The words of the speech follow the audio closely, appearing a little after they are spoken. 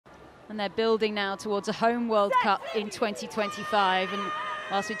And they're building now towards a home World Cup in 2025. And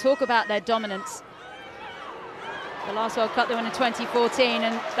whilst we talk about their dominance, the last World Cup they won in 2014,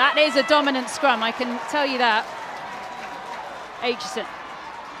 and that is a dominant scrum, I can tell you that. Aitchison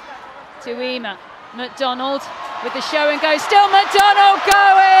to Ema, MacDonald with the show and go, still MacDonald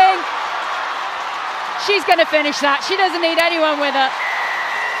going! She's going to finish that, she doesn't need anyone with her.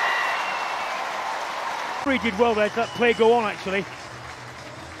 He did well there to let play go on actually.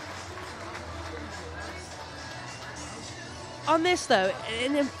 On this though,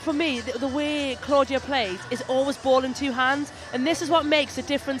 and for me, the way Claudia plays is always ball in two hands, and this is what makes the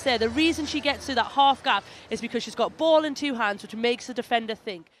difference there. The reason she gets through that half gap is because she's got ball in two hands, which makes the defender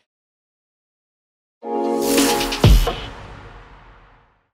think.